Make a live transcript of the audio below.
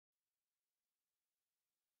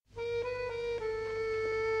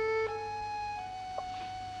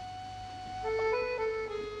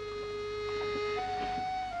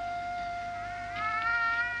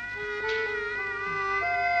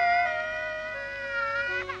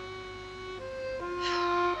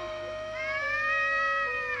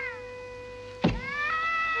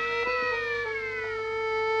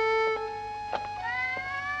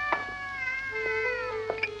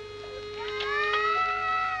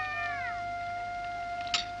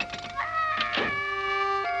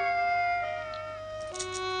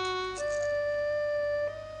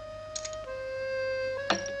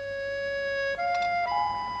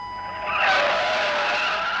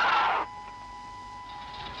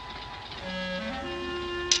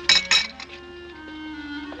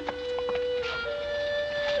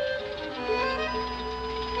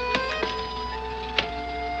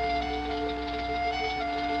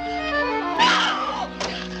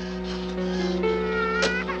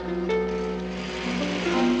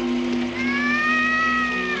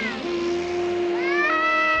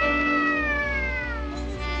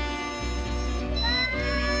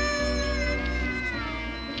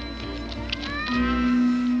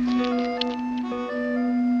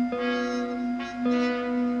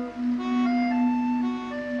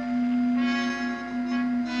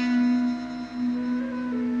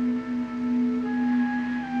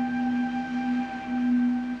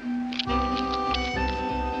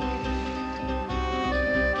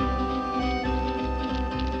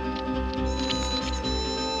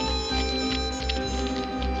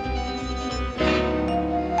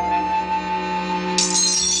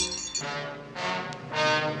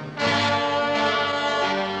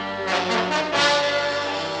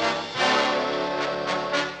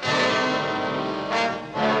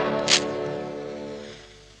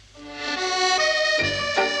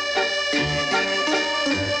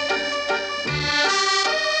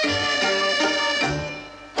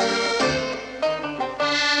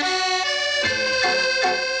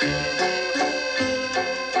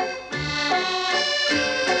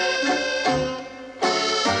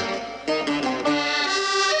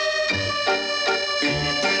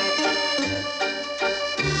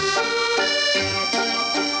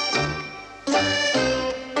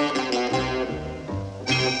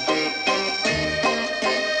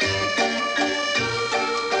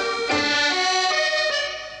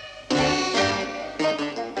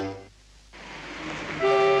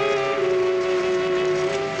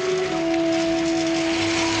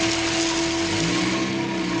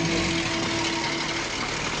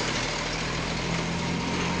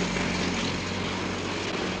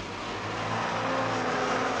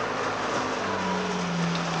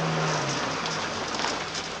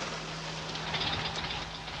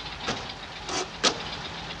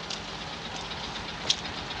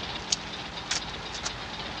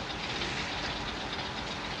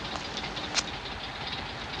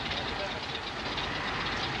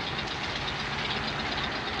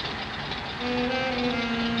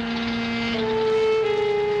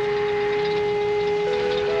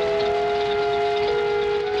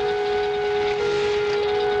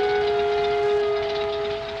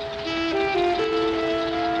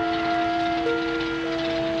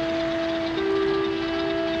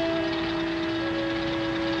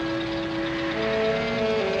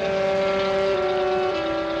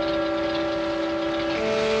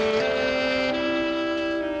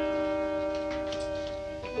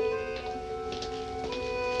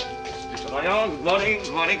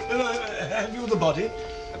morning, good morning. Have you the body?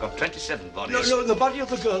 I've got 27 bodies. No, the body of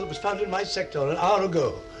the girl that was found in my sector an hour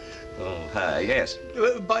ago. Oh, her, yes.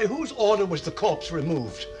 By whose order was the corpse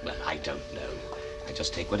removed? Well, I don't know. I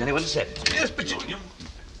just take what anyone said. Yes, but Of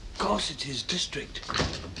course it's his district.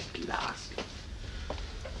 At last.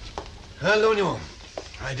 Hello,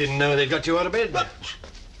 I didn't know they got you out of bed. But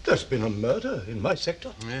there's been a murder in my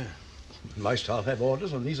sector. Yeah. My staff have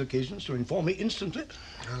orders on these occasions to inform me instantly,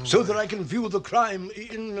 so that I can view the crime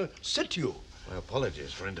in situ. My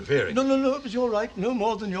apologies for interfering. No, it was your right. No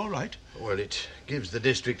more than your right. Well, it gives the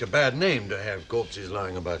district a bad name to have corpses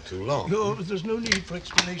lying about too long. No, there's no need for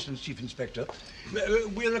explanations, Chief Inspector.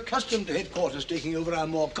 We're accustomed to headquarters taking over our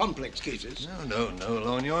more complex cases. No,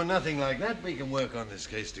 Lorne, nothing like that. We can work on this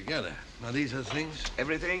case together. Now, these are things?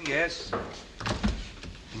 Everything, yes.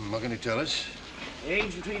 What can you tell us?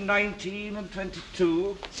 Age between 19 and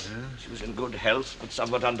 22. Yeah? She was in good health, but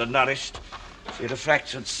somewhat undernourished. She had a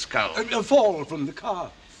fractured skull. A fall from the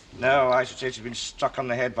car. No, I should say she'd been struck on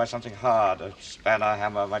the head by something hard. A spanner,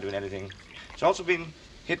 hammer, might have been anything. She's also been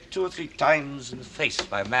hit 2 or 3 times in the face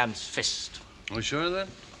by a man's fist. Are you sure of that?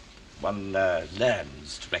 One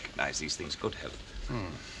learns to recognize these things. Good health.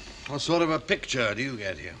 What sort of a picture do you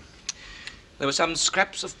get here? There were some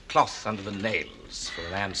scraps of cloth under the nails, for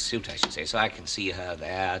a man's suit, I should say, so I can see her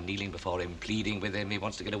there, kneeling before him, pleading with him. He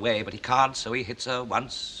wants to get away, but he can't, so he hits her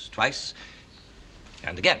once, twice,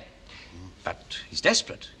 and again. But he's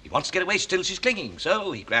desperate. He wants to get away, still she's clinging,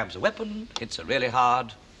 so he grabs a weapon, hits her really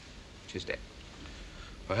hard. She's dead.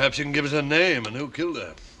 Perhaps you can give us her name and who killed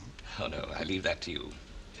her. Oh, no, I leave that to you.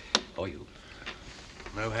 Or you.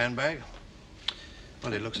 No handbag?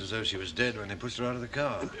 Well, it looks as though she was dead when they pushed her out of the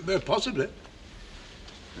car. Possibly.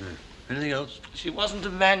 Anything else? She wasn't a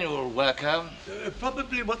manual worker.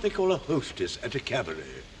 Probably what they call a hostess at a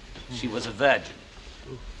cabaret. She was a virgin.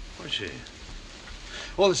 Was she?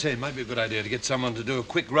 All the same, might be a good idea to get someone to do a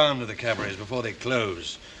quick round of the cabarets before they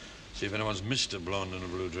close. See if anyone's missed a blonde in a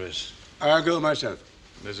blue dress. I'll go myself.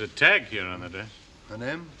 There's a tag here on the dress. Her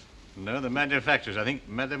name? No, the manufacturers. I think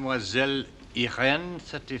Mademoiselle Irene,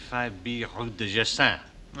 35B Rue de Gessin.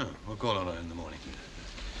 Oh, we'll call on her in the morning.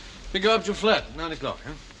 Pick her up to your flat, 9 o'clock,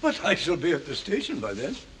 huh? But I shall be at the station by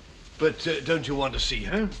then. But don't you want to see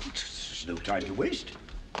her? There's no time to waste.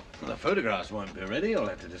 Well, the photographs won't be ready. You'll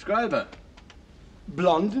have to describe her.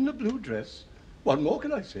 Blonde in a blue dress. What more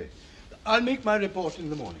can I say? I'll make my report in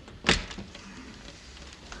the morning.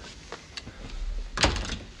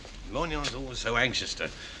 Lognon's always so anxious to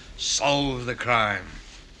solve the crime.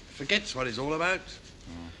 Forgets what it's all about.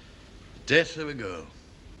 Death of a girl.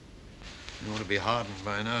 You ought to be hardened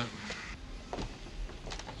by now.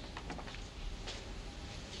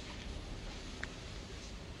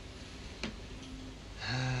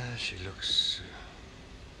 She looks...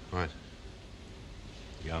 what?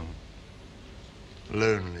 Young.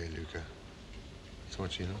 Lonely, Luca. That's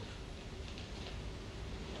what she looks.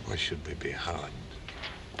 Why should we be hardened?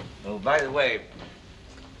 Oh, by the way,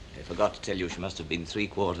 I forgot to tell you she must have been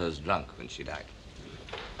 3/4 drunk when she died.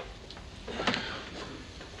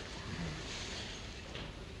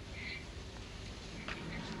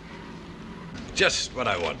 Just what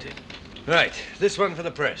I wanted. Right, this one for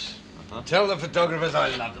the press. Tell the photographers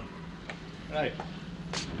I love them. Right.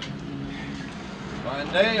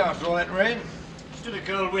 Fine day after all that rain. Still a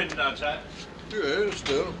cold wind outside. Yeah,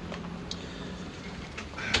 still.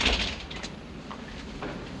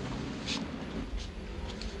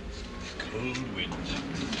 Cold wind.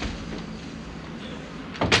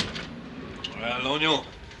 Well, Lognon,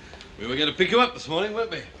 we were going to pick you up this morning,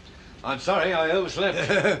 weren't we? I'm sorry, I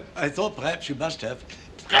overslept. I thought perhaps you must have.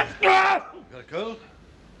 Got a cold?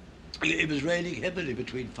 It was raining heavily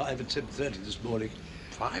between 5 and 7:30 this morning.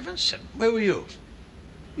 5 and 7. Where were you?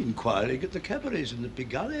 Inquiring at the cabarets in the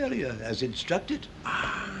Pigalle area, as instructed.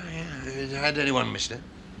 Ah, yeah. Had anyone missed her?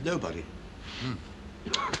 Nobody.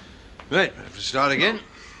 Right, we have to start again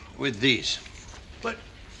with these. But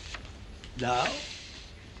now?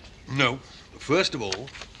 No. First of all,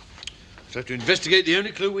 we have to investigate the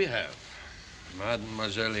only clue we have.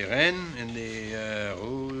 Mademoiselle Irene in the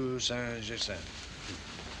Rue Saint-Gessin.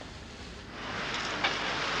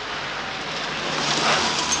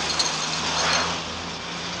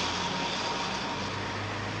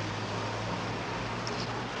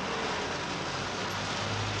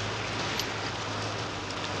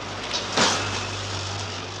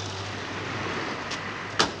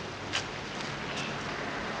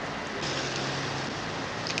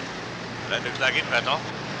 That looks like it, Breton.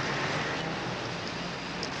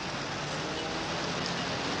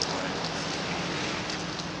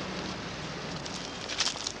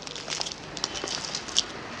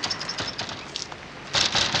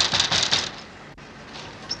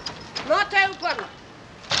 one.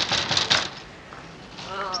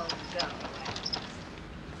 Oh, go away.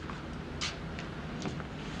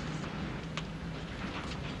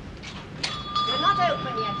 You're not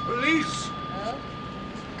open yet. Police! Oh?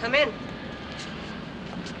 Come in.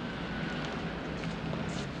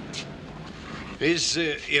 Is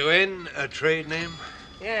Irene a trade name?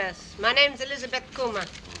 Yes, my name's Elizabeth Kuma.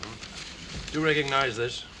 Do you recognize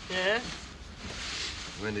this? Yeah?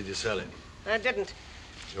 When did you sell it? I didn't.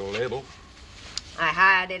 Your label? I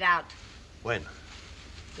hired it out. When?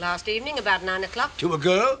 Last evening, about 9 o'clock. To a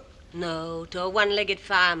girl? No, to a one-legged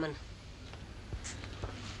fireman.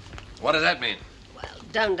 What does that mean? Well,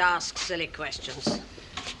 don't ask silly questions.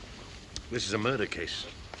 This is a murder case.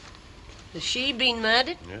 Has she been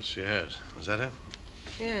murdered? Yes, she has. Was that her?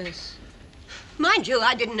 Yes. Mind you,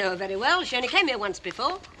 I didn't know her very well. She only came here once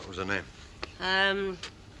before. What was her name?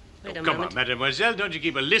 Wait a Come moment. on, mademoiselle, don't you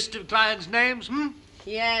keep a list of clients' names,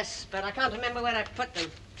 Yes, but I can't remember where I put them.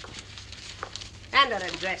 And her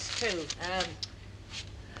address, too.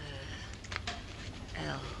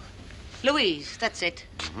 L. Louise, that's it.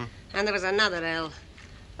 And there was another L.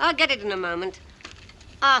 I'll get it in a moment.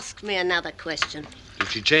 Ask me another question. Did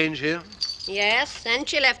she change here? Yes, and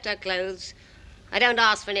she left her clothes. I don't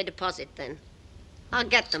ask for any deposit then. I'll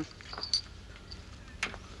get them.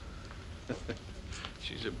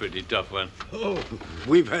 She's a pretty tough one. Oh,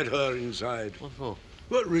 we've had her inside. What for?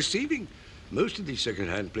 Well, receiving. Most of these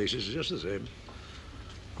second-hand places are just the same.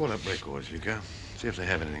 Call up records if you can. See if they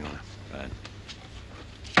have anything on her. Right.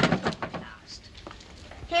 Last.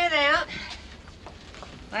 Here they are.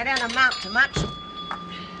 They don't amount to much.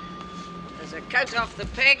 There's a coat off the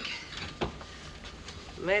peg.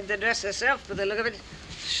 Made the dress herself, by the look of it.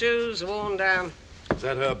 Shoes worn down. Is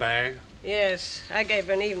that her bag? Yes, I gave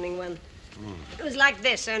her an evening one. It was like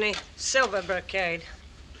this, only silver brocade.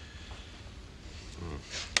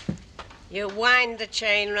 You wind the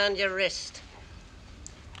chain round your wrist.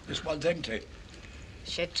 Respondente.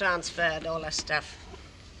 She transferred all her stuff.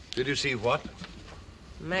 Did you see what?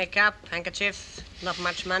 Makeup, handkerchief, not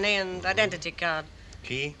much money, and identity card.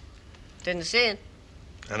 Key? Didn't see it.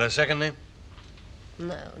 And her second name?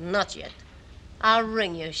 No, not yet. I'll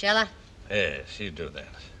ring you, shall I? Yes, you do that.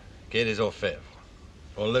 Kid is au fait.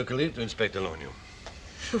 Or locally to Inspector Logno.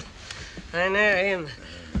 I know him.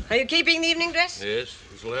 Are you keeping the evening dress? Yes,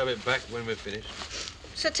 we shall have it back when we're finished.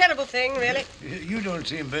 It's a terrible thing, really. You don't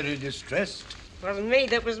seem very distressed. It wasn't me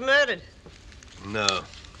that was murdered. No.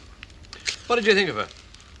 What did you think of her?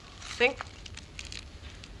 Think?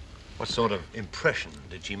 What sort of impression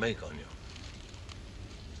did she make on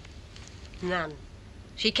you? None.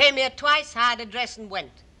 She came here twice, hired a dress, and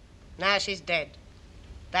went. Now she's dead.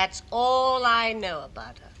 That's all I know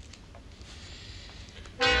about her.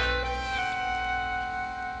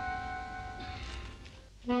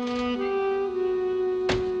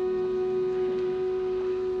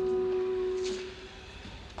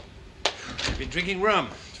 You've been drinking rum.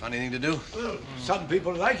 Funny thing to do. Well, some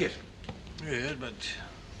people like it. Yes, but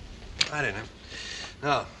I don't know.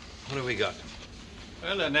 Now, what have we got?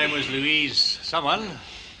 Well, her name was Louise someone.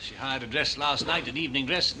 She hired a dress last night, an evening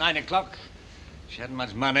dress, 9 o'clock. She hadn't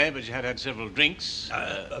much money, but she had several drinks.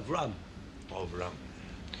 Of rum. Of rum.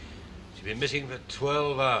 She's been missing for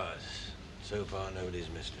 12 hours. So far, nobody's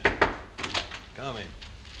missed her. Come in.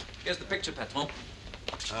 Here's the picture, Patron.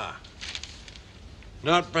 Ah.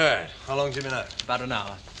 Not bad. How long's it been out? About an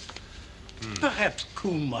hour. Perhaps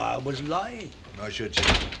Kumar was lying. I should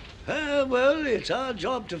say. Well, it's our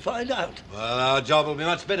job to find out. Well, our job will be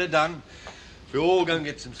much better done if we all go and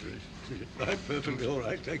get some sleep. I'm perfectly all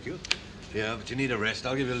right, thank you. Yeah, but you need a rest.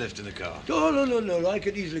 I'll give you a lift in the car. Oh, no. I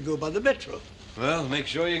could easily go by the metro. Well, make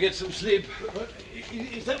sure you get some sleep.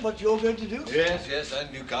 Is that what you're going to do? Yes,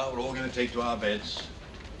 that new car we're all going to take to our beds.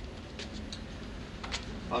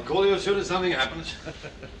 I'll call you as soon as something happens.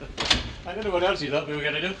 I don't know what else you thought we were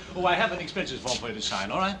going to do. Oh, I have an expenses form for you to sign,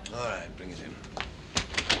 all right? All right, bring it in.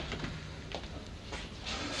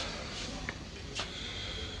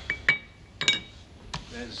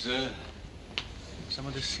 There's,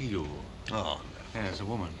 someone to see you. Oh, Yeah, there's a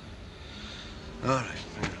woman. all right.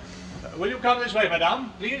 Bring it. Will you come this way,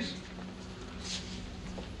 madame, please?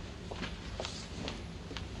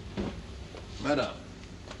 Madam.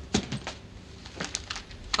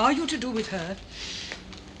 Are you to do with her?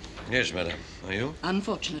 Yes, madam. Are you?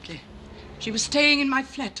 Unfortunately. She was staying in my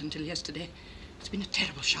flat until yesterday. It's been a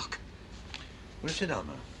terrible shock. Will you sit down,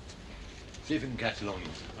 madam? See if you can catch along.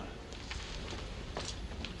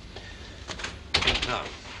 Now,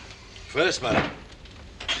 first, madam,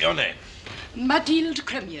 your name. Mathilde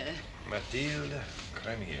Cremier. Mathilde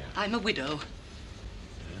Cremier. I'm a widow.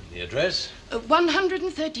 The address?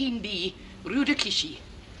 113B, Rue de Clichy.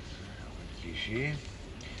 Clichy.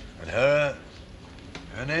 And her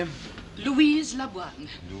name? Louise Laboine.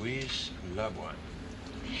 Louise Laboine.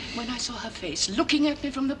 When I saw her face looking at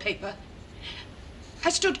me from the paper, I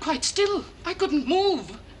stood quite still. I couldn't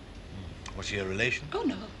move. Was she a relation? Oh,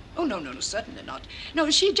 no. Oh, no, certainly not. No,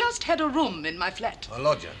 she just had a room in my flat. A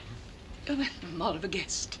lodger? More of a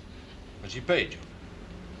guest. And she paid you?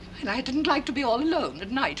 And I didn't like to be all alone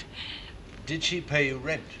at night. Did she pay you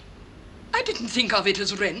rent? I didn't think of it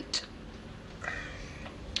as rent.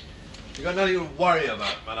 You got nothing to worry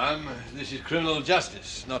about, madame. This is criminal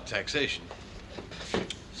justice, not taxation.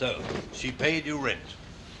 So, she paid you rent?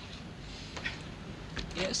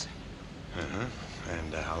 Yes. Uh-huh.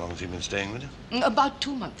 And how long has she been staying with you? About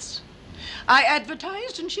 2 months. I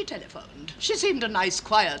advertised and she telephoned. She seemed a nice,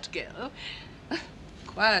 quiet girl.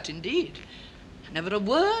 Quiet indeed. Never a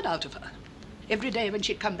word out of her. Every day when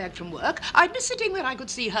she'd come back from work, I'd be sitting where I could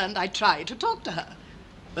see her and I'd try to talk to her.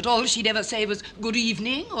 But all she'd ever say was good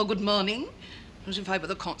evening or good morning, as if I were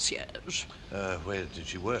the concierge. Where did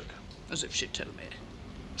she work? As if she'd tell me.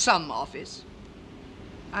 Some office.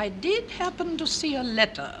 I did happen to see a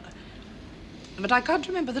letter, but I can't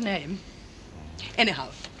remember the name. Anyhow,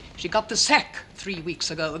 she got the sack 3 weeks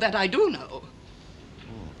ago, that I do know.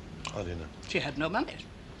 How do you know? She had no money.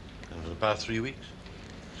 And for about 3 weeks?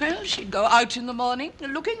 Well, she'd go out in the morning,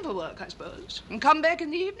 looking for work, I suppose, and come back in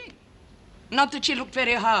the evening. Not that she looked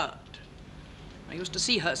very hard. I used to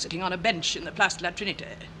see her sitting on a bench in the Place de la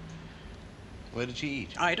Trinité. Where did she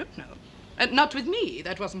eat? I don't know. Not with me.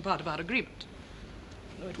 That wasn't part of our agreement.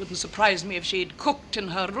 Though it wouldn't surprise me if she'd cooked in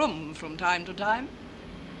her room from time to time.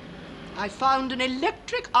 I found an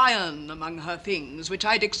electric iron among her things, which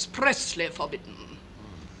I'd expressly forbidden.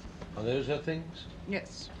 Are those her things?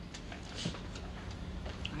 Yes.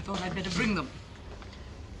 I thought I'd better bring them.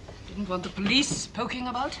 Didn't want the police poking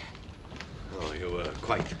about. Oh, you were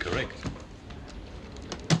quite correct.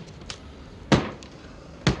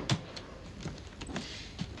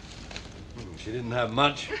 She didn't have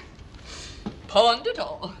much. Pawned it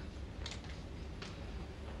all.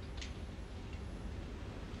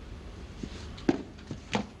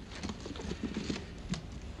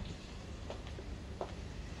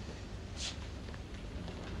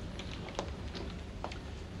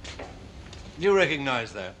 Do you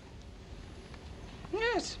recognize that?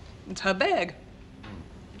 Yes, it's her bag.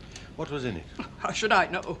 What was in it? How should I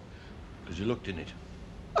know? Because you looked in it.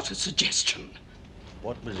 What a suggestion.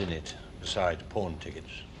 What was in it besides pawn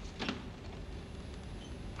tickets?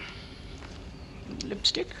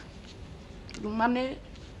 Lipstick, little money,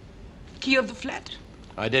 key of the flat.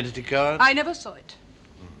 Identity card? I never saw it.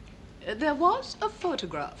 There was a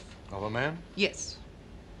photograph. Of a man? Yes.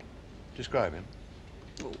 Describe him.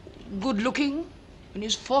 Good looking, in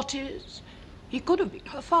his 40s. He could have been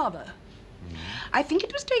her father. I think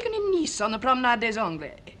it was taken in Nice on the Promenade des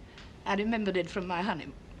Anglais. I remembered it from my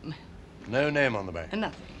honeymoon. No name on the back?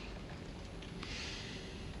 Nothing.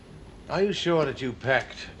 Are you sure that you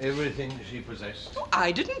packed everything she possessed? Oh,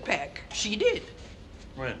 I didn't pack. She did.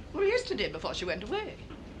 When? Well, yesterday, before she went away.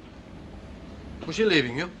 Was she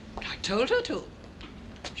leaving you? I told her to.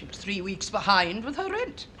 She was 3 weeks behind with her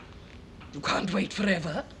rent. You can't wait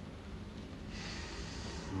forever.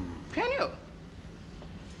 Can you?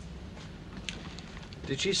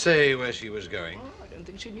 Did she say where she was going? Oh, I don't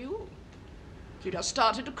think she knew. She just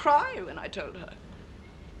started to cry when I told her.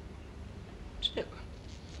 Still,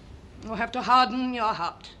 you'll have to harden your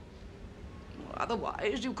heart.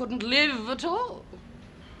 Otherwise, you couldn't live at all.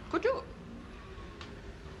 Could you?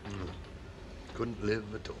 Couldn't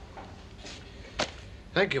live at all.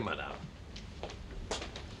 Thank you, madame.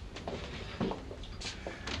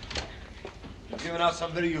 You've given us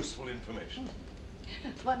some very useful information.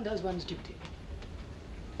 One does one's duty.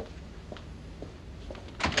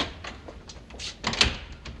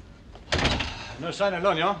 No sign of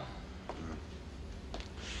Lognon.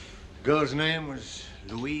 The girl's name was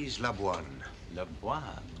Louise Laboine. Laboine.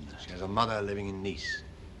 She has a mother living in Nice.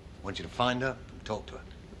 I want you to find her and talk to her.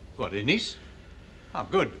 What, in Nice? Oh,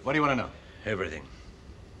 good. What do you want to know? Everything.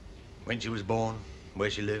 When she was born, where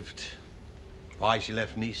she lived, why she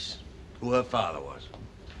left Nice, who her father was.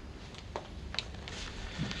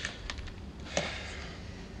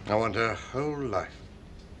 I want her whole life.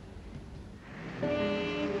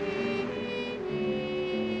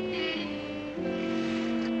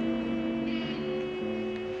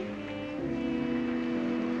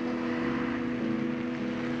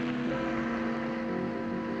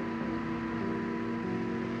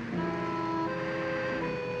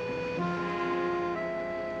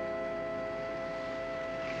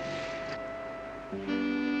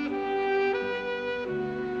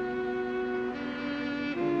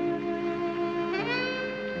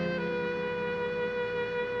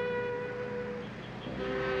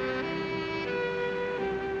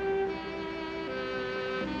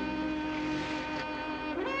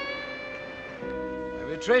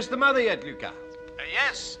 you traced the mother yet, Lucas?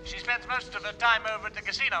 Yes, she spends most of her time over at the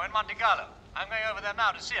casino in Monte Carlo. I'm going over there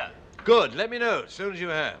now to see her. Good. Let me know as soon as you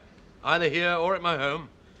have. Either here or at my home.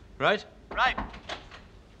 Right? Right.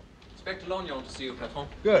 Inspector Lognon to see you, Patron.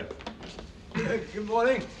 Good. Good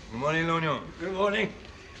morning. Good morning, Lognon. Good morning.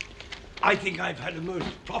 I think I've had a most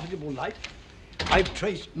profitable night. I've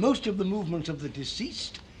traced most of the movements of the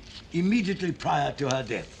deceased immediately prior to her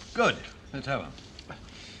death. Good. Let's have her.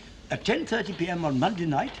 At 10:30 p.m. on Monday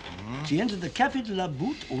night, she entered the Café de la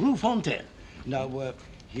Butte, Rue Fontaine. Now,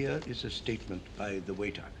 here is a statement by the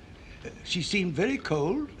waiter. She seemed very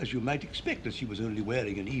cold, as you might expect, as she was only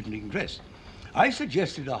wearing an evening dress. I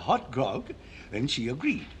suggested a hot grog, and she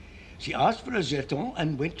agreed. She asked for a jeton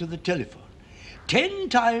and went to the telephone. 10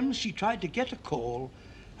 times she tried to get a call,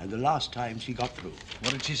 and the last time she got through.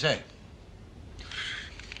 What did she say? The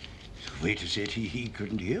waiter said he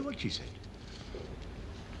couldn't hear what she said.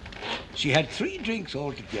 She had 3 drinks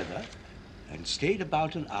altogether and stayed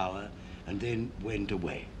about an hour and then went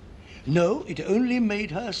away. No, it only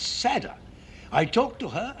made her sadder. I talked to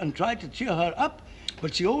her and tried to cheer her up,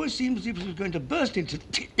 but she always seemed as if she was going to burst into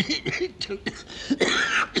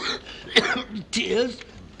tears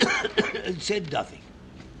and said nothing.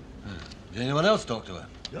 Did anyone else talk to her?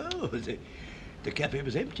 No, the cafe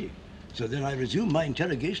was empty. So then I resumed my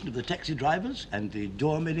interrogation of the taxi drivers and the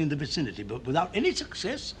doormen in the vicinity, but without any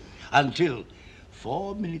success until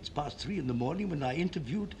 4 minutes past 3 in the morning when I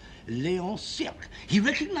interviewed Léon Cirque. He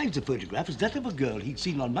recognized the photograph as that of a girl he'd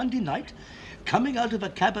seen on Monday night coming out of a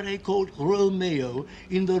cabaret called Romeo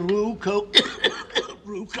in the Rue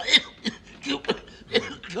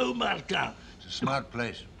Comartin. It's a smart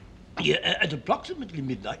place. Yeah, at approximately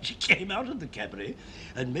midnight, she came out of the cabaret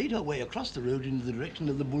and made her way across the road in the direction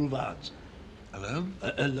of the boulevards. Alone?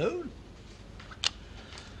 Alone?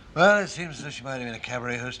 Well, it seems as though she might have been a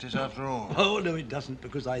cabaret hostess after all. Oh, no, it doesn't,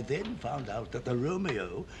 because I then found out that the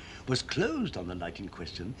Romeo was closed on the night in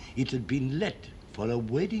question. It had been let for a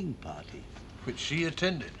wedding party. Which she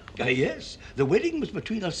attended. Yes, the wedding was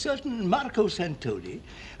between a certain Marco Santoni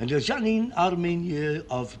and a Janine Armenier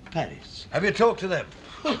of Paris. Have you talked to them?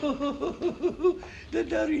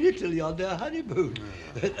 They're in Italy on their honeymoon.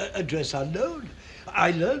 Address unknown.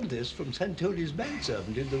 I learned this from Santoni's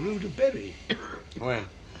manservant in the Rue de Berry. When?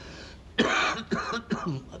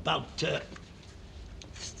 About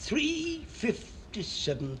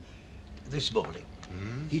 3:57 this morning.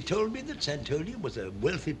 He told me that Santoni was a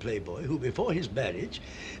wealthy playboy who, before his marriage,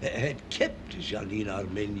 had kept Janine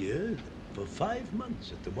Armenier for 5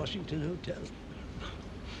 months at the Washington Hotel.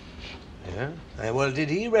 Yeah? Well, did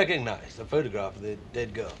he recognize the photograph of the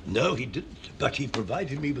dead girl? No, he didn't, but he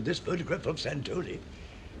provided me with this photograph of Santoni.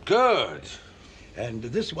 Good. And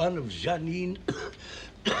this one of Janine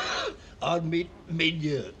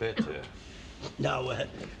Armenier. Better. Now,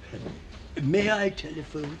 may I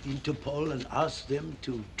telephone Interpol and ask them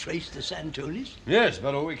to trace the Santonis? Yes,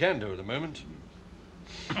 about all we can do at the moment.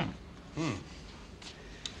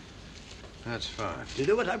 That's fine. Do you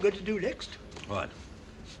know what I'm going to do next? What?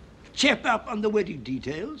 Check up on the wedding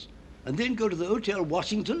details, and then go to the Hotel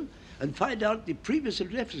Washington and find out the previous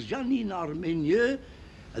address is Janine Armenier,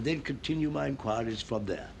 and then continue my inquiries from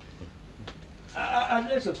there.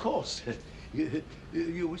 Unless, of course,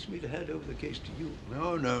 you wish me to hand over the case to you.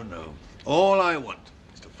 No, no, no. All I want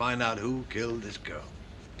is to find out who killed this girl.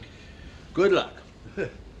 Good luck.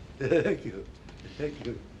 Thank you. Thank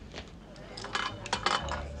you.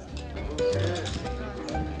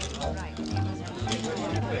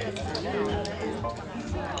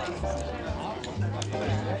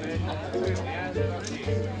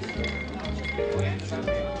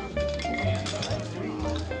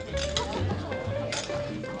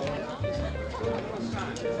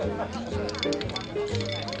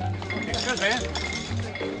 Excuse me.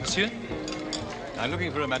 Monsieur? I'm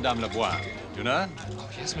looking for a Madame Lebois. Do you know her?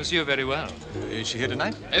 Yes, monsieur, very well. Is she here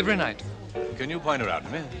tonight? Every night. Can you point her out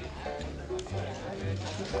to me?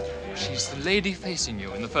 She's the lady facing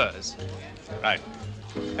you in the furs. Right.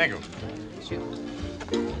 Thank you. Monsieur.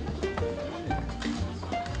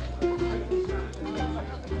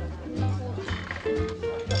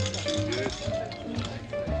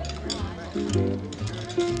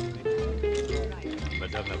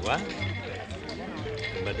 Madame Lavoie?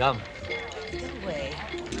 Madame, Go away.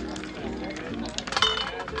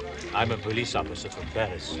 I'm a police officer from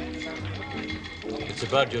Paris. It's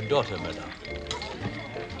about your daughter, madame.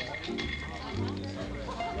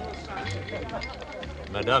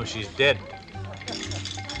 Madame, she's dead.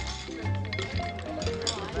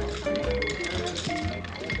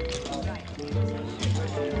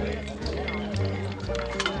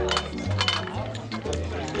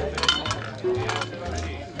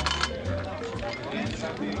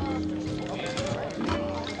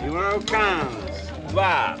 Numéro 15.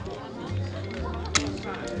 Va.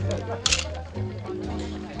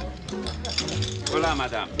 Voilà,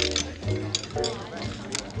 madame.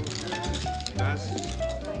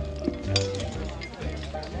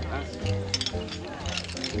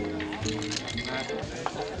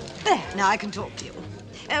 There, now I can talk to you.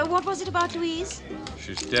 What was it about Louise?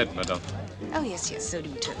 She's dead, madame. Oh, yes, so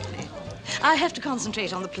you told me. I have to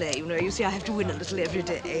concentrate on the play, you know. You see, I have to win a little every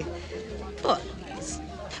day. Poor Louise.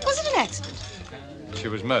 Was it an accident? She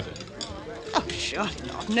was murdered. Oh, surely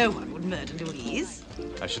not. No one would murder Louise.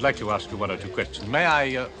 I should like to ask you one or two questions. May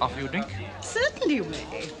I offer you a drink? Certainly you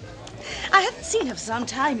may. I haven't seen her for some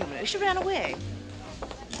time, you know. She ran away.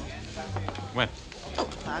 When? Oh,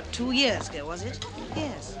 about 2 years ago, was it?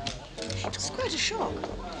 Yes. It was quite a shock.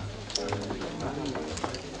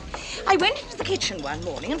 I went into the kitchen one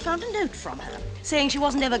morning and found a note from her saying she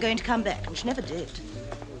wasn't ever going to come back, and she never did.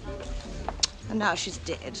 And now she's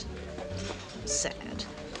dead. Sad.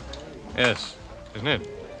 Yes, isn't it?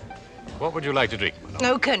 What would you like to drink, madame?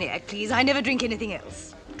 No cognac, please. I never drink anything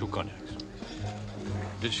else. 2 cognacs.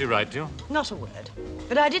 Did she write to you? Not a word.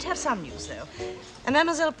 But I did have some news, though. And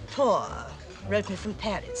Mademoiselle Paul wrote me from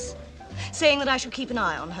Paris, saying that I should keep an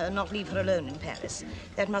eye on her and not leave her alone in Paris.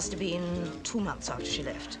 That must have been 2 months after she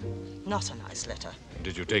left. Not a nice letter.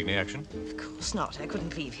 Did you take any action? Of course not. I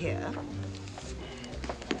couldn't leave here.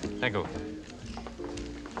 Thank you.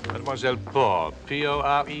 Mademoiselle Paul,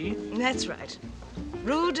 P-O-R-E? That's right.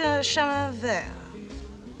 Rue de Chemin Vert,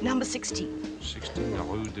 number 16. 16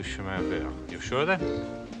 Rue de Chemin Vert. You sure then?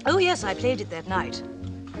 Oh, yes, I played it that night.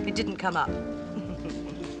 It didn't come up.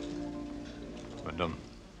 Madame.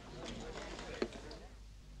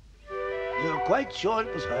 You're quite sure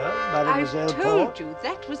it was her, Mademoiselle I told you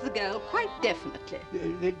that was the girl, quite definitely.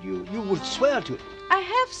 That you would swear to it. I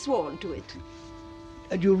have sworn to it.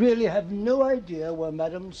 And you really have no idea where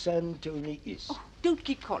Madame Santoni is? Oh, don't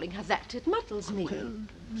keep calling her that. It muddles me. Well,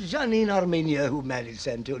 Janine Armenia, who married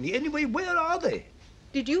Santoni. Anyway, where are they?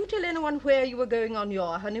 Did you tell anyone where you were going on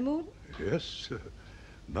your honeymoon? Yes,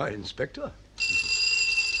 my inspector.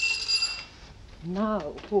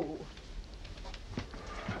 Now, who?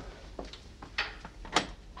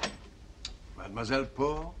 Mademoiselle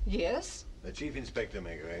Paul? Yes? The Chief Inspector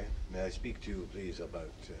Maigret. May I speak to you, please,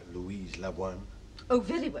 about Louise Lavoine? Oh,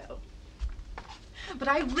 very well. But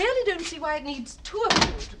I really don't see why it needs 2 of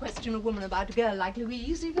you to question a woman about a girl like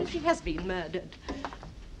Louise, even if she has been murdered.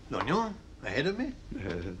 Lognon? Ahead of me?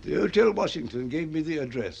 The Hotel Washington gave me the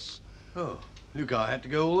address. Oh, look, I had to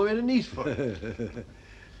go all the way to Nice for it.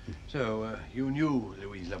 So, you knew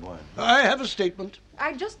Louise Lavoine? I have a statement.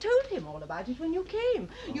 I just told him all about it when you came.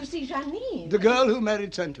 You see, Janine... The girl who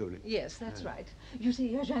married Santoni. Yes, that's right. You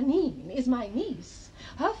see, Janine is my niece.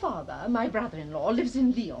 Her father, my brother-in-law, lives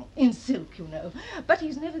in Lyon, in silk, you know. But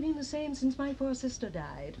he's never been the same since my poor sister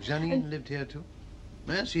died. Janine lived here, too?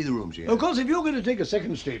 May I see the room she had? Of course, if you're going to take a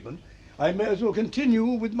second statement, I may as well continue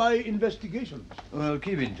with my investigations. Well,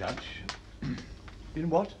 keep in touch. In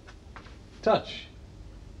what? Touch.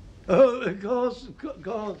 Oh, of course,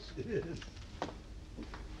 yes.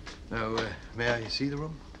 Now, may I see the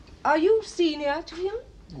room? Are you senior to him?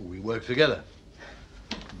 Oh, we work together.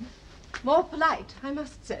 More polite, I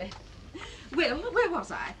must say. Well, where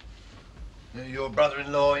was I? Your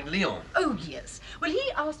brother-in-law in Lyon. Oh, yes. Well,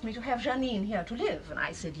 he asked me to have Janine here to live, and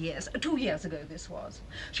I said yes. 2 years ago this was.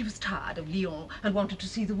 She was tired of Lyon and wanted to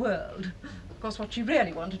see the world. Of course, what she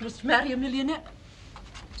really wanted was to marry a millionaire.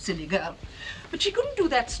 Silly girl. But she couldn't do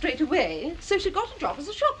that straight away, so she got a job as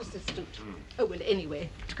a shop assistant. Oh, well, anyway,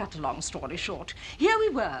 to cut a long story short, here we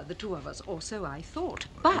were, the 2 of us, or so I thought.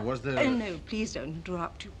 But... was there... Oh, no, please don't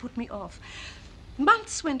interrupt. You put me off.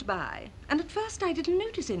 Months went by, and at first I didn't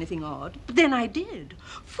notice anything odd, but then I did.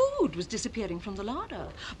 Food was disappearing from the larder.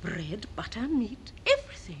 Bread, butter, meat,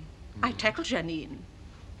 everything. I tackled Janine.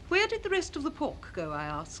 Where did the rest of the pork go, I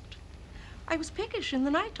asked. I was peckish in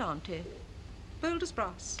the night, Auntie. Bold as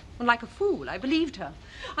brass. And like a fool, I believed her.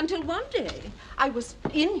 Until one day, I was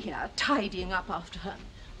in here tidying up after her,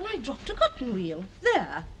 and I dropped a cotton reel.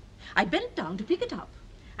 There. I bent down to pick it up,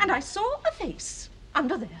 and I saw a face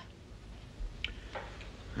under there.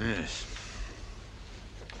 Yes.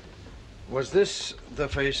 Was this the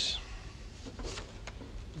face?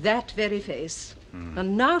 That very face.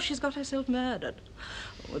 And now she's got herself murdered.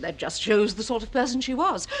 Oh, that just shows the sort of person she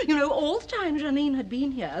was. You know, all the time Janine had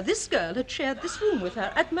been here, this girl had shared this room with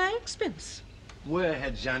her at my expense. Where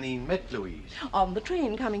had Janine met Louise? On the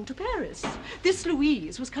train coming to Paris. This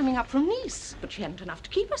Louise was coming up from Nice, but she hadn't enough to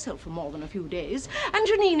keep herself for more than a few days, and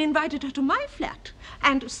Janine invited her to my flat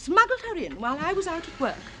and smuggled her in while I was out at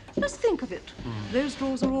work. Just think of it. Those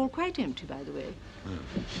drawers are all quite empty, by the way.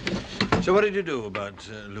 So what did you do about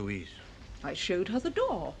Louise? I showed her the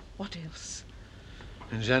door. What else?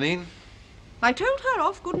 And Janine? I told her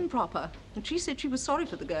off good and proper, and she said she was sorry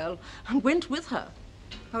for the girl and went with her.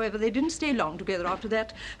 However, they didn't stay long together after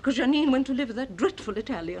that, because Janine went to live with that dreadful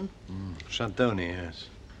Italian. Santoni, yes.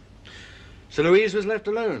 So Louise was left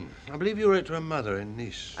alone. I believe you wrote to her mother in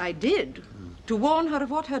Nice. I did, to warn her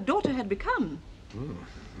of what her daughter had become.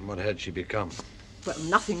 And what had she become? Well,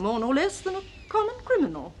 nothing more nor less than a common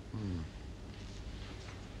criminal.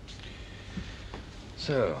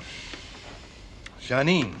 So,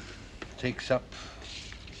 Janine takes up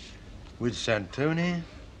with Santoni,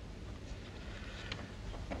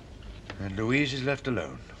 and Louise is left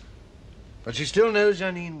alone. But she still knows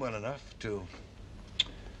Janine well enough to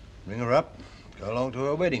ring her up, go along to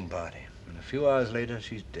her wedding party, and a few hours later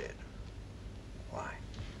she's dead. Why?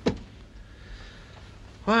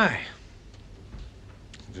 Why?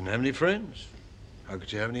 She didn't have any friends. How could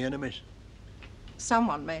she have any enemies?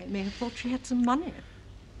 Someone may have thought she had some money.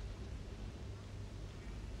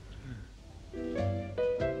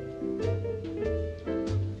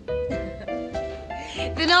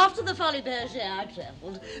 Then after the Folie Bergère, I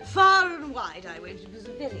travelled. Far and wide I went. It was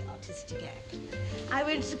a very artistic act. I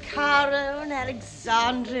went to Cairo and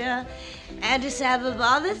Alexandria, Addis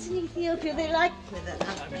Ababa. That's in Ethiopia. They liked me there.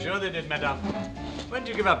 I'm sure they did, madame. When did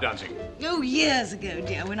you give up dancing? Oh, years ago,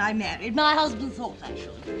 dear, when I married. My husband thought I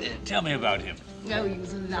should. Tell me about him. Oh, he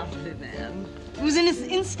was a lovely man. He was in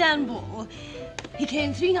Istanbul. He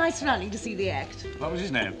came 3 nights running to see the act. What was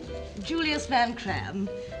his name? Julius Van Cram.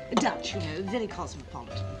 Dutch, you know, very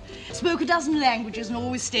cosmopolitan. Spoke a dozen languages and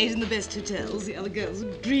always stayed in the best hotels. The other girls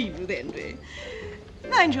would dream with envy.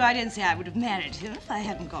 Mind you, I don't say I would have married him if I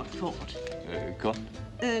hadn't got caught. Caught?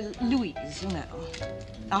 Louise, you know.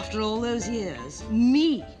 After all those years,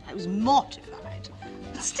 me, I was mortified.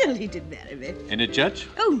 Still, he did marry me. In a church?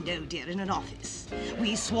 Oh, no, dear, in an office.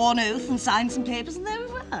 We swore an oath and signed some papers, and there we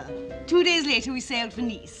were. 2 days later, we sailed for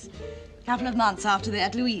Nice. A couple of months after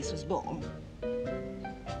that, Louise was born.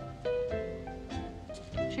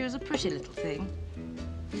 She was a pretty little thing.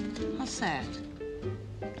 How sad.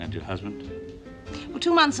 And your husband? Well,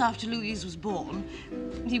 2 months after Louise was born,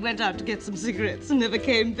 he went out to get some cigarettes and never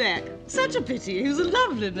came back. Such a pity. He was a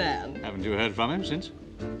lovely man. Haven't you heard from him since?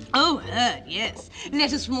 Oh, heard, yes.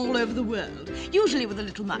 Letters from all over the world, usually with a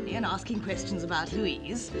little money and asking questions about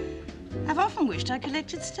Louise. I've often wished I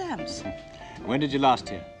collected stamps. When did you last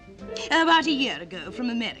hear? About a year ago, from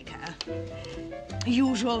America.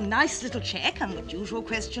 Usual nice little check and the usual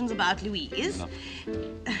questions about Louise.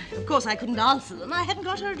 Of course, I couldn't answer them. I hadn't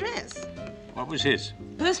got her address. What was his?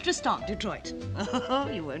 Poste Restante, Detroit. Oh,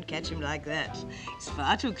 you won't catch him like that. He's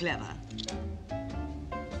far too clever.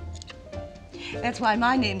 That's why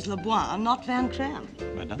my name's LeBois, not Van Cram.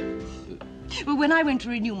 Madame? Well, when I went to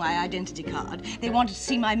renew my identity card, they wanted to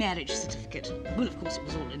see my marriage certificate. Well, of course, it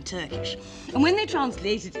was all in Turkish. And when they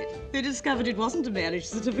translated it, they discovered it wasn't a marriage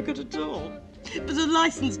certificate at all, but a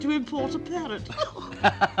license to import a parrot.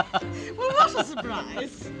 Well, what a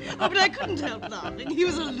surprise. Oh, but I couldn't help laughing. He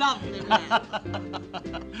was a lovely man.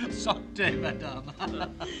 Santé, madame.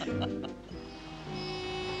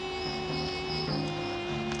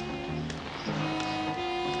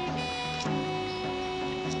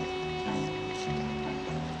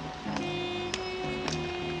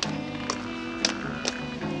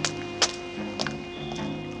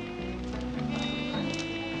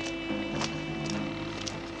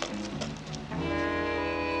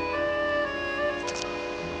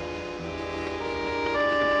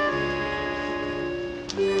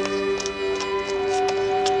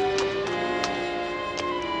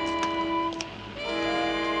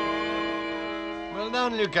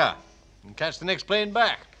 Down, Luca, and catch the next plane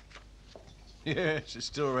back. Yes, it's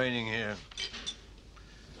still raining here.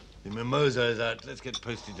 The mimosa is out. Let's get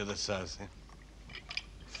posted to the south.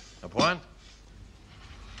 A point?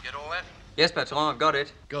 Get all that? Yes, Patron, I've got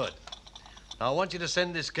it. Good. Now, I want you to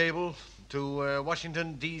send this cable to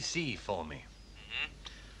Washington, D.C. for me.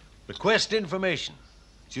 Request information.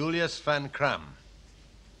 Julius Van Cram.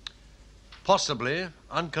 Possibly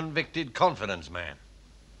unconvicted confidence man.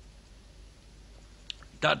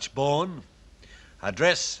 Dutch-born.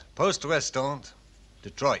 Address, Poste Restante,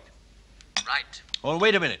 Detroit. Right. Oh,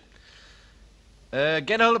 wait a minute.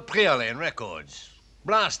 Get hold of Priolet and records.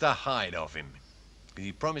 Blast the hide off him.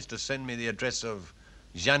 He promised to send me the address of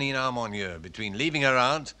Janine Armonieux between leaving her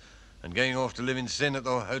aunt and going off to live in sin at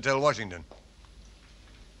the Hotel Washington.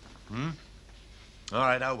 All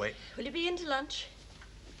right, I'll wait. Will you be in to lunch?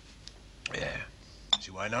 Yeah.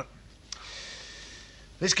 See why not?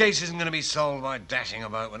 This case isn't going to be solved by dashing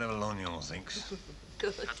about whatever Lognon thinks.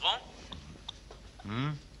 Good. Patron? Hmm?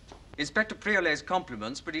 Inspector Priolet's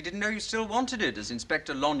compliments, but he didn't know you still wanted it, as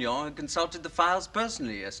Inspector Lognon had consulted the files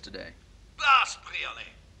personally yesterday. Blast Priolet!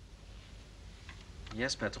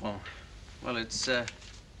 Yes, Patron. Well, it's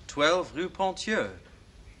 12 Rue Pontieux.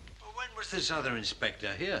 Well, when was this other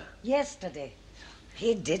inspector here? Yesterday.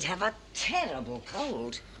 He did have a terrible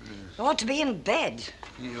cold. Ought to be in bed.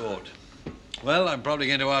 He ought. Well, I'm probably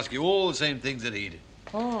going to ask you all the same things that he did.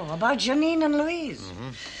 Oh, about Janine and Louise.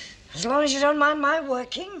 As long as you don't mind my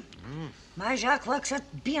working. My Jacques works at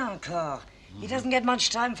Biencourt. He doesn't get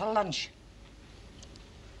much time for lunch.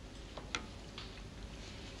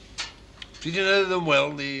 Did you know them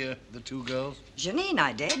well, the two girls? Janine,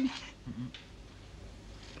 I did.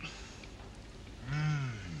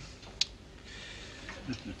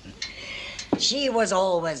 She was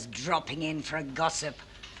always dropping in for a gossip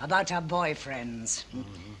about her boyfriends.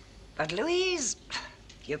 But Louise,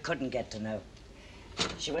 you couldn't get to know.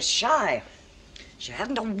 She was shy. She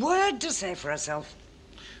hadn't a word to say for herself.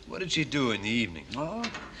 What did she do in the evening? Oh,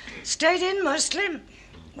 stayed in mostly.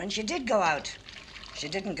 When she did go out, she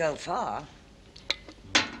didn't go far.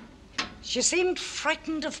 She seemed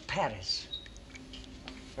frightened of Paris,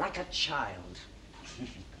 like a child.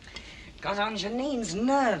 Got on Janine's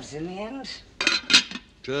nerves in the end.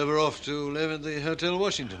 Drove her off to live at the Hotel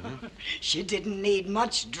Washington, huh? She didn't need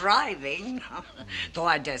much driving, though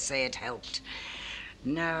I dare say it helped.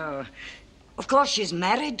 No. Of course, she's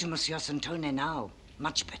married to Monsieur Santone now.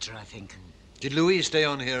 Much better, I think. Did Louise stay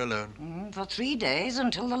on here alone? For 3 days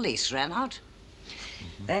until the lease ran out.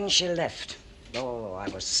 Then she left. Oh, I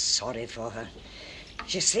was sorry for her.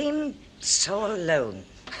 She seemed so alone.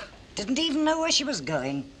 Didn't even know where she was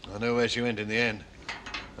going. I know where she went in the end.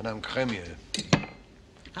 Madame Crémieux.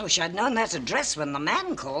 I wish I'd known that address when the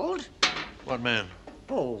man called. What man?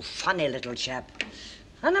 Oh, funny little chap.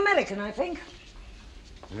 An American, I think.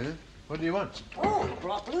 Yeah? What do you want? Oh, he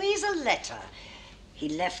brought Louise a letter. He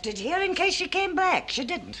left it here in case she came back. She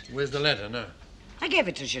didn't. Where's the letter now? I gave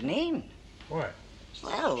it to Janine. Why?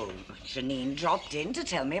 Well, Janine dropped in to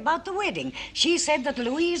tell me about the wedding. She said that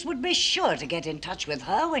Louise would be sure to get in touch with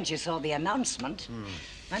her when she saw the announcement.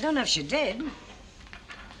 I don't know if she did.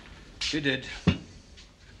 She did.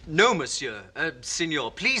 No, monsieur.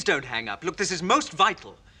 Signor, please don't hang up. Look, this is most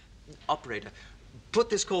vital. Operator, put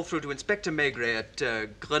this call through to Inspector Maigret at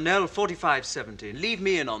Grenelle 4570 and leave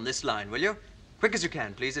me in on this line, will you? Quick as you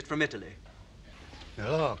can, please. It's from Italy.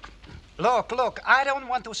 Look, I don't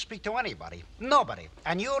want to speak to anybody. Nobody.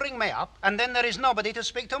 And you ring me up, and then there is nobody to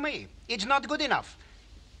speak to me. It's not good enough.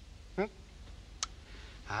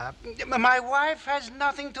 My wife has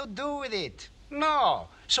nothing to do with it. No.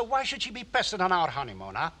 So why should she be pestered on our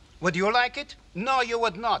honeymoon, huh? Would you like it? No, you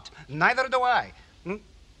would not. Neither do I. Oh,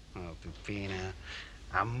 Pupina.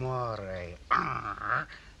 Amore.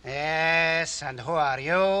 Yes, and who are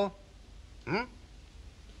you?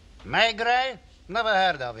 Maigret? Never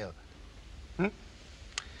heard of you.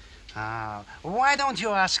 Why don't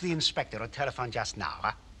you ask the inspector who telephoned just now,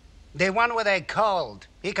 huh? The one with a cold.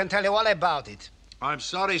 He can tell you all about it. I'm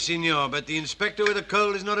sorry, Signor, but the inspector with a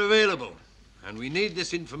cold is not available. And we need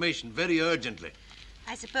this information very urgently.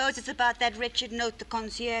 I suppose it's about that wretched note the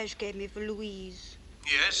concierge gave me for Louise.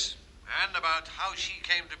 Yes, and about how she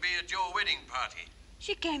came to be at your wedding party.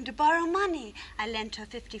 She came to borrow money. I lent her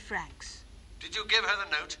 50 francs. Did you give her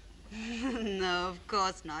the note? No, of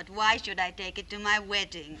course not. Why should I take it to my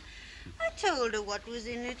wedding? I told her what was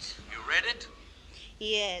in it. You read it?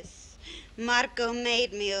 Yes. Marco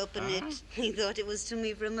made me open it. He thought it was to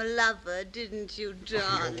me from a lover, didn't you,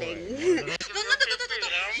 darling?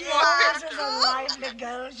 What a lively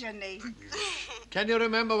girl, Janine. Can you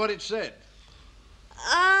remember what it said?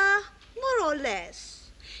 More or less.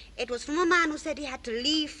 It was from a man who said he had to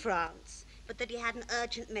leave France, but that he had an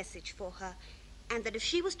urgent message for her, and that if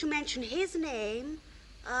she was to mention his name,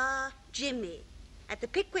 Jimmy, at the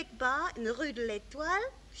Pickwick Bar in the Rue de l'Étoile,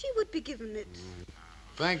 she would be given it.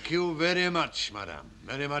 Thank you very much, madame.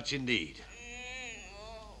 Very much indeed.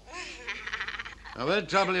 I won't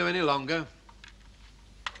trouble you any longer.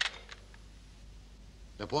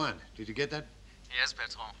 Lapointe, did you get that? Yes,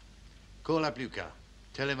 Patron. Call up Lucas.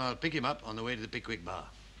 Tell him I'll pick him up on the way to the Pickwick Bar.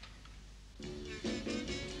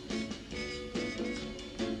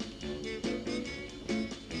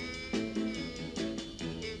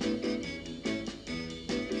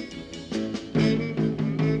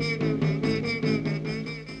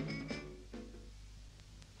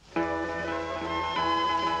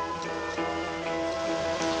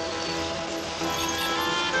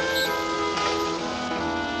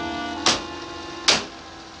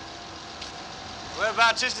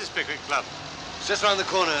 Whereabouts is this picnic club? It's just round the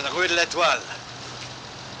corner, the Rue de l'Étoile.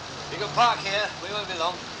 You can park here. We won't be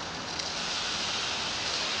long.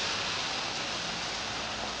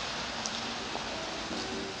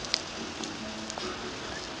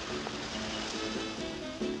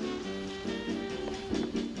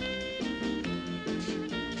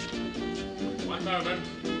 One moment.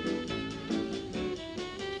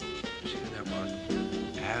 See who that was?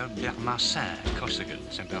 Albert Marcin,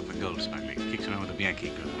 Corsican, sent out for gold smuggling. Kicks around with the Bianchi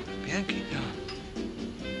girl. Bianchi?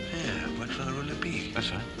 Yeah, works for the Rue de Pie.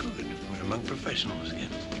 That's right. Good. We're among professionals again.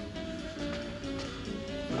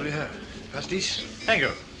 What do you have? Pasties? Thank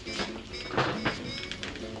you.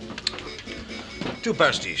 2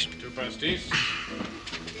 pasties. 2 pasties.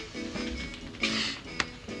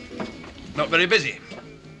 Not very busy.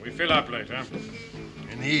 We fill up later.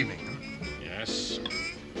 In the evening, huh? Yes.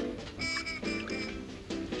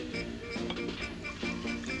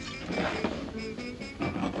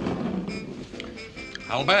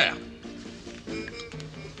 Albert.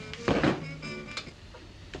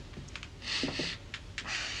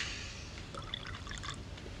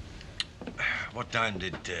 What time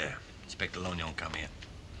did Inspector Lognon come here?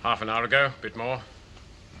 Half an hour ago, bit more.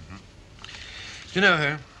 Do you know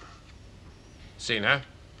her? Seen her.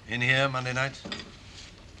 In here Monday night?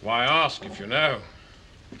 Why ask if you know?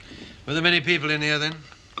 Were there many people in here then?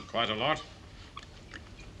 Quite a lot.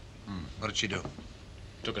 What did she do?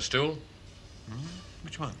 Took a stool.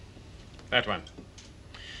 Which one? That one.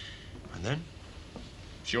 And then?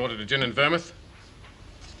 She ordered a gin and vermouth.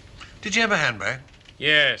 Did she have a handbag?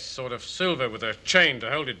 Yes, sort of silver with a chain to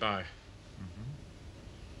hold it by.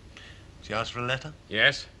 She asked for a letter?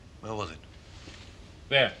 Yes. Where was it?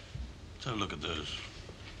 There. Let's have a look at those.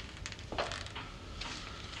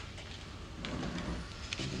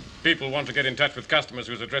 People want to get in touch with customers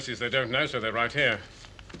whose addresses they don't know, so they write here.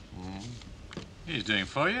 He's doing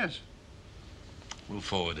 4 years. We'll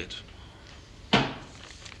forward it.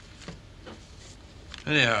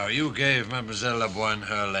 Anyhow, you gave Mademoiselle Laboine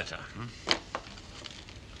her letter,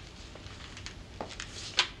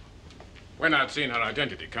 When I'd seen her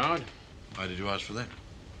identity card. Why did you ask for that?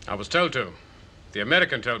 I was told to. The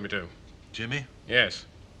American told me to. Jimmy? Yes.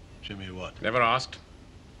 Jimmy what? Never asked.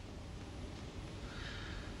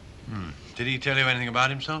 Did he tell you anything about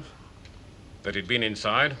himself? That he'd been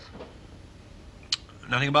inside.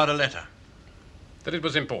 Nothing about a letter? That it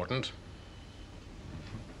was important.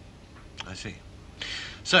 I see.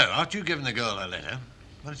 So, after you'd given the girl her letter,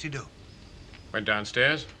 what did she do? Went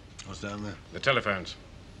downstairs. What's down there? The telephones.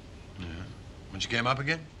 Yeah. When she came up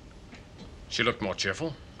again? She looked more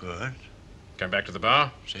cheerful. Good. Came back to the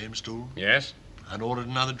bar. Same stool? Yes. And ordered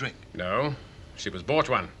another drink? No. She was bought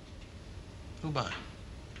one. Who by?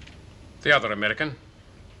 The other American.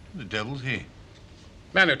 The devil's he?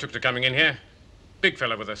 Man who took to coming in here. Big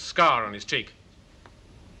fella with a scar on his cheek.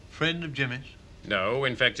 Friend of Jimmy's? No,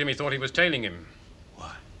 in fact, Jimmy thought he was tailing him.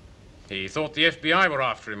 Why? He thought the FBI were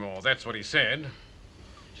after him, or that's what he said.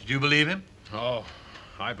 Did you believe him? Oh,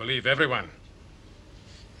 I believe everyone.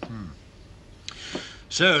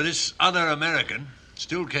 So, this other American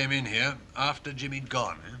still came in here after Jimmy'd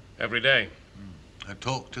gone, eh? Every day. I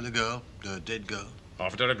talked to the girl, the dead girl.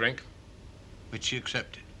 Offered her a drink. Which she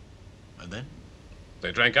accepted. And then?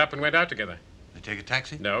 They drank up and went out together. They take a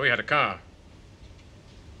taxi? No, he had a car.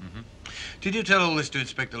 Did you tell all this to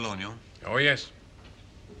Inspector Lognon? Oh, yes.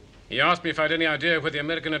 He asked me if I had any idea where the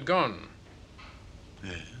American had gone.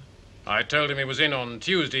 Yeah. I told him he was in on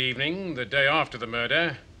Tuesday evening, the day after the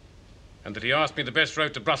murder, and that he asked me the best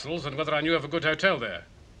road to Brussels and whether I knew of a good hotel there.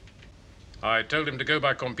 I told him to go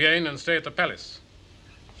by Compiègne and stay at the Palace.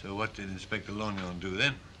 So what did Inspector Lognon do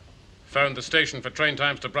then? Phoned the station for train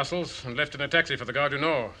times to Brussels and left in a taxi for the Gare du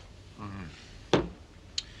Nord.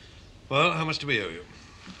 Well, how much do we owe you?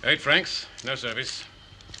 8 francs, no service.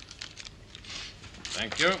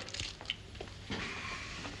 Thank you.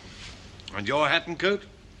 And your hat and coat?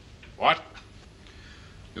 What?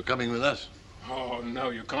 You're coming with us. Oh, no,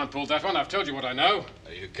 you can't pull that one. I've told you what I know.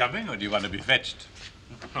 Are you coming, or do you want to be fetched?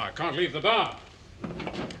 I can't leave the bar.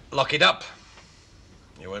 Lock it up.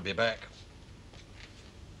 You won't be back.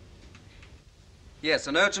 Yes,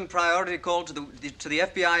 an urgent priority call to the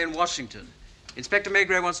FBI in Washington. Inspector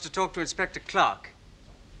Maigret wants to talk to Inspector Clark.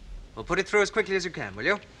 Well, put it through as quickly as you can, will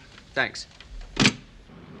you? Thanks.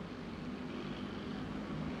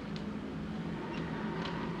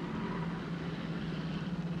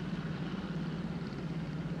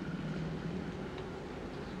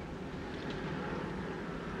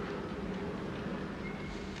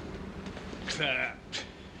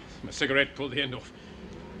 My cigarette pulled the end off.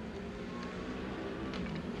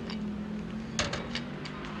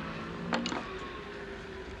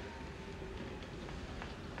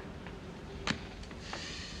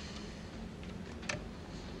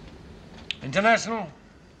 International,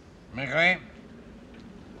 Maigret.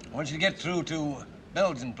 I want you to get through to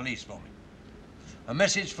Belgian police for me. A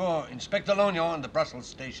message for Inspector Lognon at the Brussels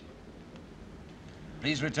station.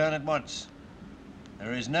 Please return at once.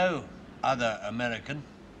 There is no other American,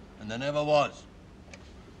 and there never was.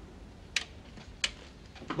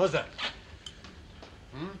 What's that?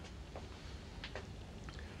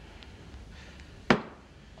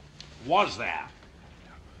 Was there?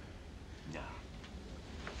 No.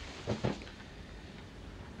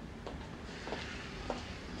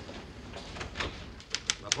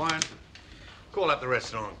 LaPointe, call up the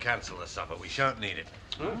restaurant and cancel the supper. We shan't need it.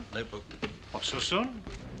 Huh? Nope. What, so soon?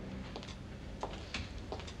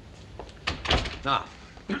 Now,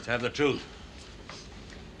 let's have the truth.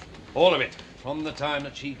 All of it, from the time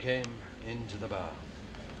that she came into the bar.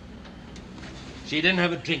 She didn't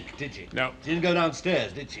have a drink, did she? No. She didn't go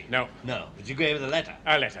downstairs, did she? No. No. But you gave her the letter?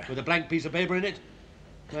 A letter. With a blank piece of paper in it?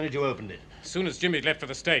 How did you open it? As soon as Jimmy left for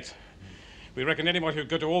the States. We reckon anyone who'd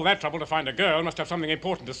go to all that trouble to find a girl must have something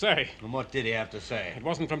important to say. And what did he have to say? It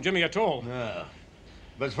wasn't from Jimmy at all. No.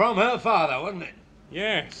 But from her father, wasn't it?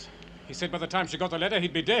 Yes. He said by the time she got the letter,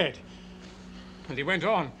 he'd be dead. And he went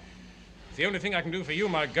on. The only thing I can do for you,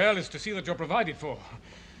 my girl, is to see that you're provided for.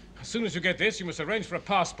 As soon as you get this, you must arrange for a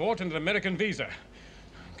passport and an American visa.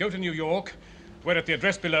 Go to New York, where at the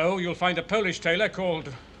address below you'll find a Polish tailor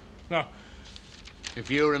called... No.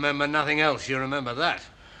 If you remember nothing else, you remember that.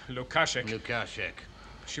 Lukashek. Lukashek.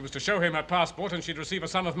 She was to show him her passport and she'd receive a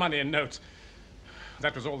sum of money in notes.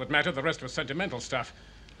 That was all that mattered. The rest was sentimental stuff.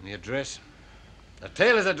 And the address? The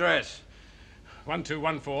tailor's address?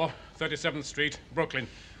 1214, 37th Street, Brooklyn.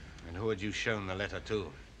 And who had you shown the letter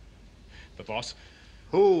to? The boss.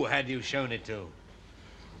 Who had you shown it to?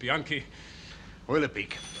 Bianchi. Oil a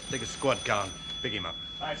peak. Take a squad car and pick him up.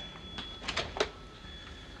 Right.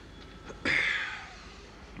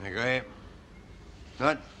 Maigret.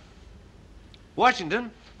 What?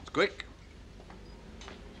 Washington. It's quick.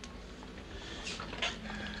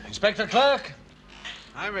 Inspector Clerk.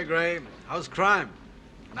 Hi, Maigret. How's crime?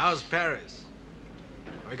 And how's Paris?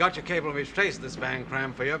 We got your cable. We've traced this Van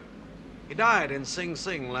Cram for you. He died in Sing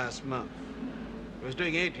Sing last month. He was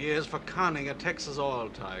doing 8 years for conning a Texas oil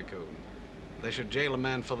tycoon. They should jail a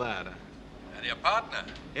man for that. And your partner?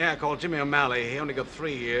 Yeah, called Jimmy O'Malley. He only got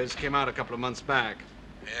 3 years. Came out a couple of months back.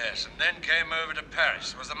 Yes, and then came over to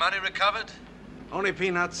Paris. Was the money recovered? Only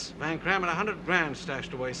peanuts. Van Cram had 100 grand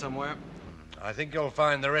stashed away somewhere. I think you'll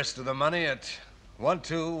find the rest of the money at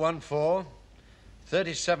 1214,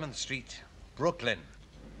 37th Street, Brooklyn.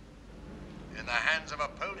 In the hands of a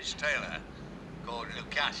Polish tailor called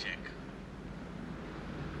Lukashek.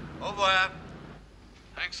 Au revoir.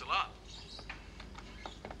 Thanks a lot.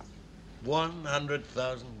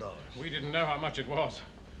 $100,000. We didn't know how much it was.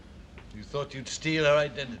 You thought you'd steal her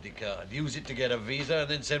identity card, use it to get a visa, and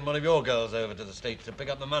then send one of your girls over to the States to pick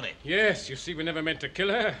up the money. Yes, you see, we never meant to kill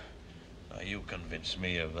her. Now, you convince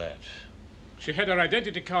me of that. She had her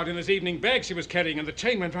identity card in this evening bag she was carrying, and the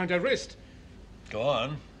chain went round her wrist. Go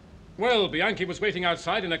on. Well, Bianchi was waiting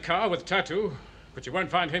outside in a car with Tattoo, but you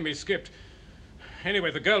won't find him, he skipped.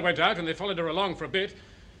 Anyway, the girl went out, and they followed her along for a bit.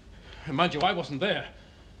 And mind you, I wasn't there.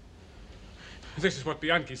 This is what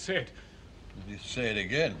Bianchi said. You say it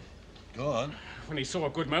again. Go on. When he saw a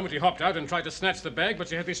good moment, he hopped out and tried to snatch the bag, but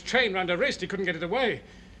she had this chain round her wrist. He couldn't get it away.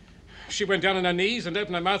 She went down on her knees and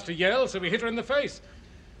opened her mouth to yell, so he hit her in the face.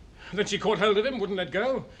 Then she caught hold of him, wouldn't let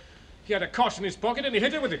go. He had a kosh in his pocket, and he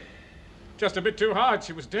hit her with it. Just a bit too hard.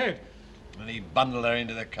 She was dead. And he bundled her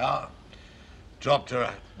into the car. Dropped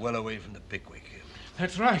her well away from the Pickwick.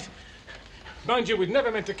 That's right. Mind you, we'd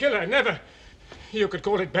never meant to kill her, never. You could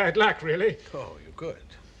call it bad luck, really. Oh, you could.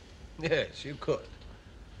 Yes, you could.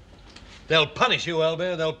 They'll punish you,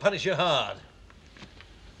 Albert. They'll punish you hard.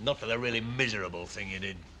 Not for the really miserable thing you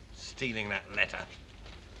did, stealing that letter.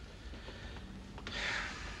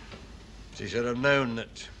 She should have known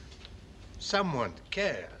that someone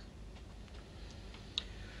cared.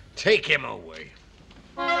 Take him away.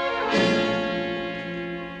 But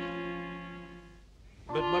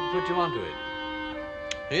what put you onto it?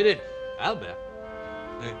 He did. Albert?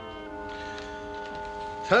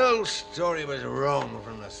 The whole story was wrong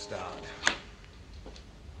from the start.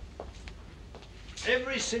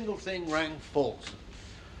 Every single thing rang false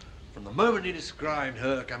from the moment he described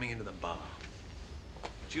her coming into the bar.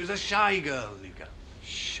 She was a shy girl, Luca.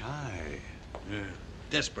 Shy? Yeah,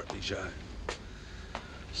 desperately shy.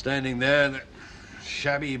 Standing there in that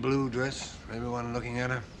shabby blue dress, everyone looking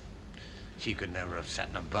at her. She could never have sat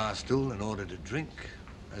in a bar stool and ordered a drink.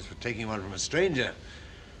 As for taking one from a stranger,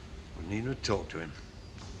 wouldn't even have talked to him.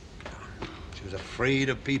 She was afraid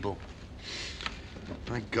of people.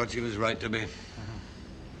 My God, she was right to be.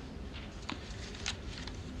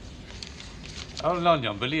 Old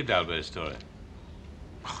Lognon believed Albert's story.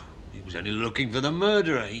 He was only looking for the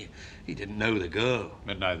murderer. He didn't know the girl.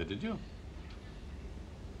 But neither did you.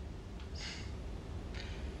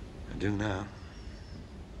 I do now.